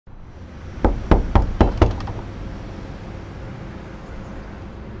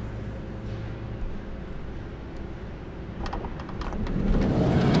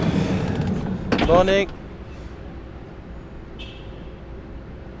Morning.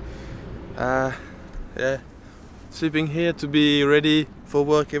 Yeah, sleeping here to be ready for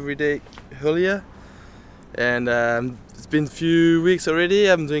work every day earlier. And it's been a few weeks already.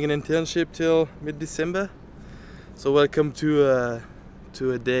 I'm doing an internship till mid-December. So welcome to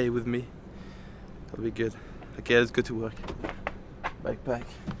a day with me. That'll be good. Okay, let's go to work. Backpack.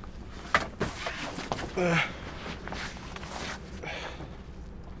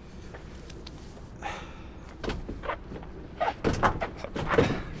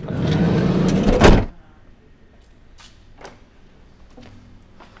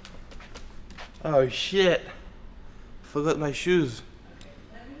 Oh shit! Forgot my shoes.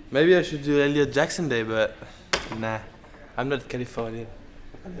 Maybe I should do Elliot Jackson Day, but nah, I'm not Californian.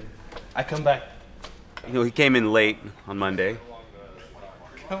 I come back. You know, he came in late on Monday.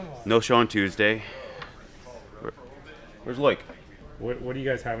 Come on. No show on Tuesday. Where's Loic? What do you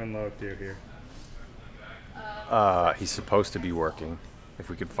guys have in Loic do here? He's supposed to be working, if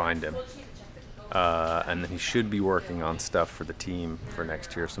we could find him. And then he should be working on stuff for the team for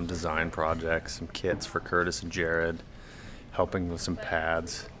next year, some design projects, some kits for Curtis and Jared, helping with some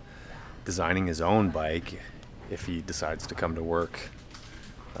pads, designing his own bike if he decides to come to work.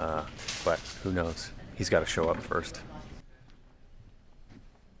 But who knows? He's got to show up first.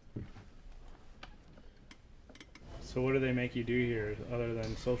 So what do they make you do here other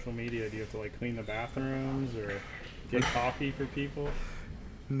than social media? Do you have to like clean the bathrooms or get coffee for people?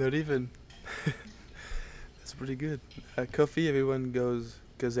 Not even. That's pretty good. Coffee, everyone goes,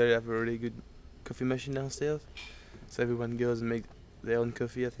 because they have a really good coffee machine downstairs. So everyone goes and make their own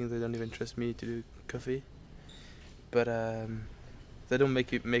coffee. I think they don't even trust me to do coffee. But they don't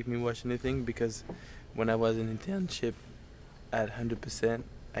make me wash anything, because when I was in internship at 100%,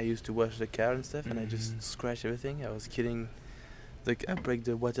 I used to wash the car and stuff, and I just scratch everything. I was kidding. Like, I break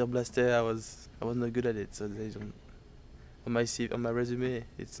the water blaster. I was not good at it, so they don't. On my resume,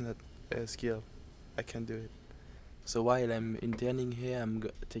 it's not a skill. I can't do it. So while I'm interning here, I'm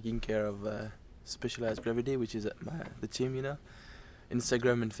taking care of Specialized Gravity, which is the team, you know,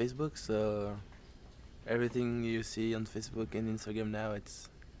 Instagram and Facebook. So everything you see on Facebook and Instagram now, it's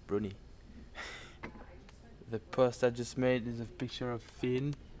Bruni. The post I just made is a picture of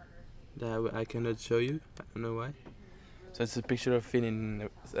Finn that I cannot show you. I don't know why. So it's a picture of Finn in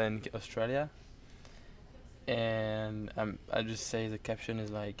Australia. And I just say the caption is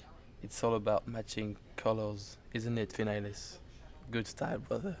like, it's all about matching colors, isn't it, Finales? Good style,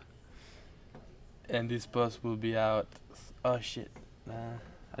 brother. And this post will be out. Oh shit! Nah,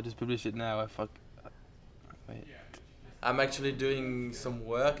 I just published it now. Wait. I'm actually doing some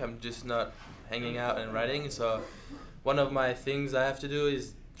work. I'm just not hanging out and writing. So one of my things I have to do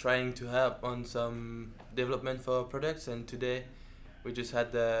is trying to help on some development for products. And today we just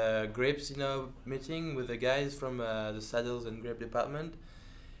had the grapes, meeting with the guys from the saddles and grape department.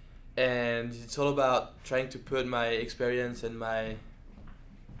 And it's all about trying to put my experience and my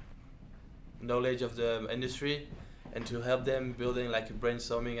knowledge of the industry and to help them building like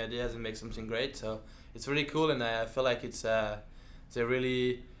brainstorming ideas and make something great. So it's really cool, and I feel like it's they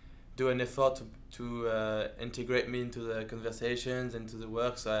really do an effort to integrate me into the conversations and to the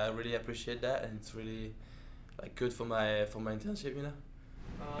work. So I really appreciate that, and it's really like good for my internship,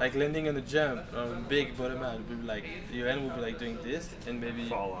 Like landing on the jump on a big bottom out, would be like your hand will be like doing this and maybe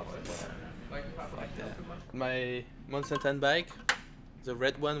Fall off. like that. My Monsanto bike, the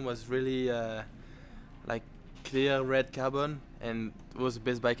red one, was really like clear red carbon, and it was the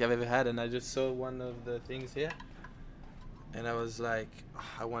best bike I've ever had. And I just saw one of the things here, and I was like, oh,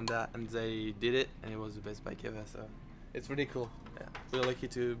 I want that, and they did it, and it was the best bike ever. So it's really cool. Yeah, we're lucky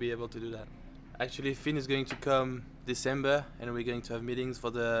to be able to do that. Actually, Finn is going to come December, and we're going to have meetings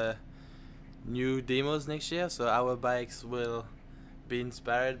for the new demos next year. So our bikes will be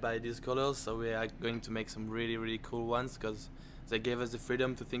inspired by these colors. So we are going to make some really, really cool ones, because they gave us the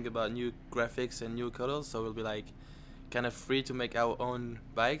freedom to think about new graphics and new colors. So we'll be like kind of free to make our own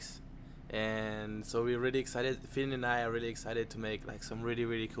bikes. And so we're really excited. Finn and I are really excited to make like some really,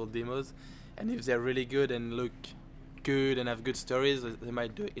 really cool demos. And if they're really good and look good and have good stories, they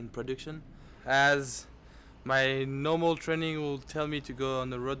might do it in production. As my normal training will tell me to go on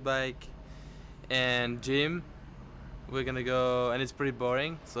the road bike and gym, we're gonna go, and it's pretty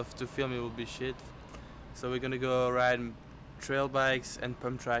boring, so to film it will be shit. So we're gonna go ride trail bikes and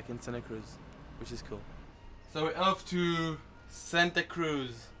pump track in Santa Cruz, which is cool. So we're off to Santa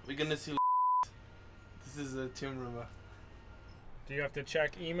Cruz. We're gonna see. This is a team rumor. Do you have to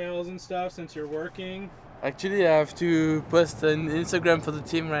check emails and stuff since you're working? Actually, I have to post an Instagram for the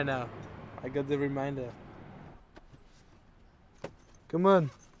team right now. I got the reminder. Come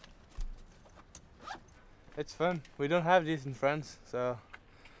on. It's fun. We don't have this in France, so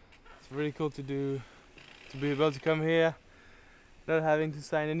it's really cool to be able to come here, not having to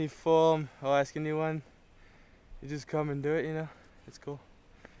sign any form or ask anyone. You just come and do it, you know. It's cool.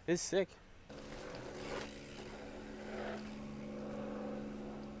 It's sick.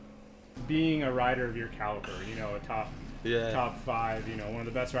 Being a rider of your caliber, you know, a top Yeah. 5, you know, one of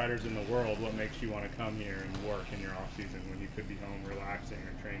the best riders in the world, what makes you want to come here and work in your off season when you could be home relaxing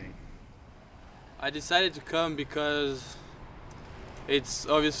or training? I decided to come because it's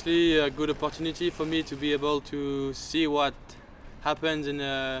obviously a good opportunity for me to be able to see what happens in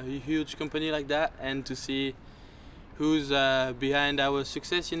a huge company like that and to see who's behind our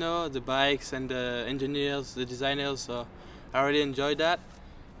success, you know, the bikes and the engineers, the designers. So I really enjoyed that.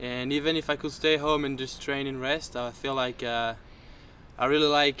 And even if I could stay home and just train and rest, I feel like I really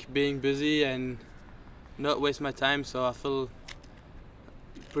like being busy and not waste my time. So I feel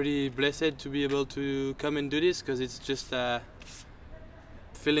pretty blessed to be able to come and do this because it's just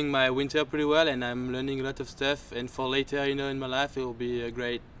filling my winter pretty well, and I'm learning a lot of stuff. And for later, you know, in my life, it will be a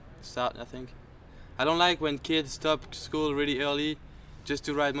great start, I think. I don't like when kids stop school really early just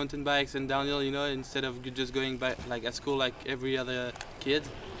to ride mountain bikes and downhill, you know, instead of just going back like at school like every other kid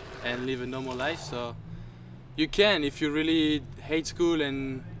and live a normal life. So you can if you really hate school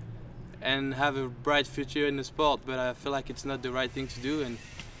and have a bright future in the sport, but I feel like it's not the right thing to do. And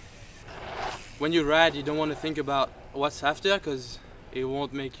when you ride, you don't want to think about what's after because it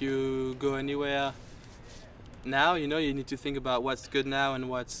won't make you go anywhere now, you know. You need to think about what's good now and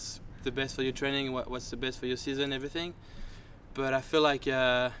what's the best for your training and what's the best for your season, everything. But I feel like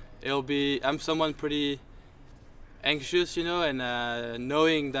I'm someone pretty anxious, you know, and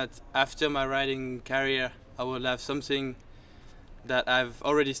knowing that after my riding career I will have something that I've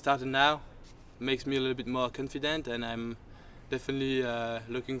already started now makes me a little bit more confident, and I'm definitely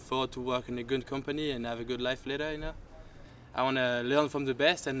looking forward to work in a good company and have a good life later, you know. I want to learn from the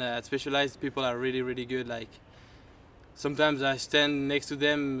best, and specialized people are really, really good. Like sometimes I stand next to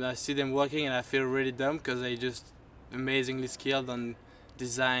them, I see them working, and I feel really dumb because they just amazingly skilled on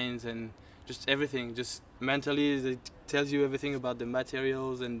designs and just everything. Just mentally, it tells you everything about the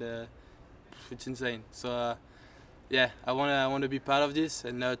materials, and it's insane. So yeah, I want to be part of this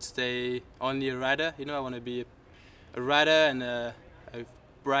and not stay only a rider. You know, I want to be a rider and a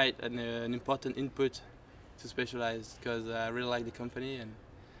bright and an important input to Specialized because I really like the company, and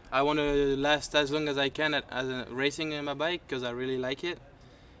I want to last as long as I can as racing my bike because I really like it.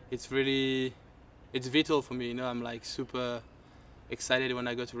 It's vital for me, you know. I'm like super excited when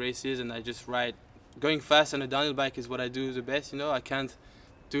I go to races and I just ride. Going fast on a downhill bike is what I do the best, you know. I can't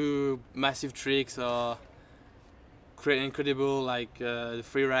do massive tricks or create incredible like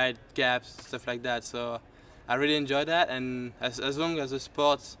free ride gaps, stuff like that. So I really enjoy that, and as long as the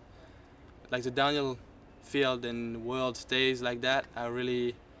sport, like the downhill field and world stays like that, I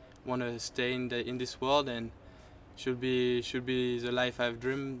really want to stay in this world, and should be the life I've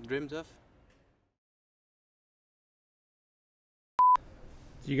dreamed of.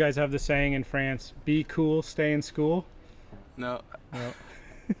 Do you guys have the saying in France, be cool, stay in school? No. No.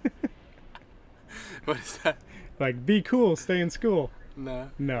 What is that? Like, be cool, stay in school. No.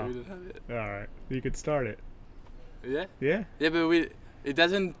 No. We don't have it. All right. You could start it. Yeah? Yeah? Yeah, but it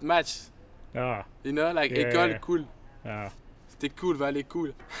doesn't match. Ah. You know, like Yeah, école yeah. cool. Ah. C'était cool, va aller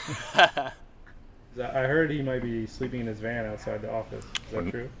cool. I heard he might be sleeping in his van outside the office. Is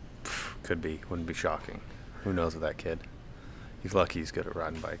that true? Could be. Wouldn't be shocking. Who knows with that kid? He's lucky he's good at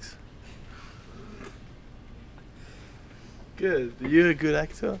riding bikes. Good. You're a good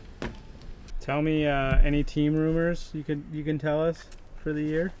actor. Tell me any team rumors you can tell us for the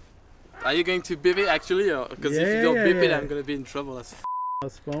year. Are you going to beep it actually? Because if you don't beep it, I'm going to be in trouble.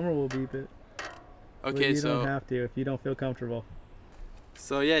 Spomer will beep it. But Okay, you don't have to if you don't feel comfortable.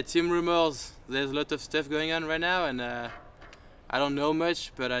 So yeah, team rumors. There's a lot of stuff going on right now, and I don't know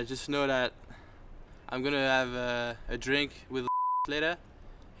much, but I just know that I'm gonna have a drink with later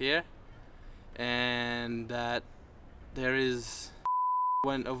here, and that there is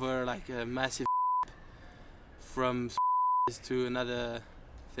went over like a massive from to another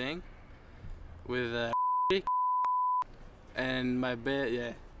thing with and my bed.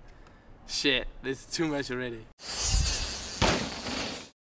 Yeah, shit, it's too much already.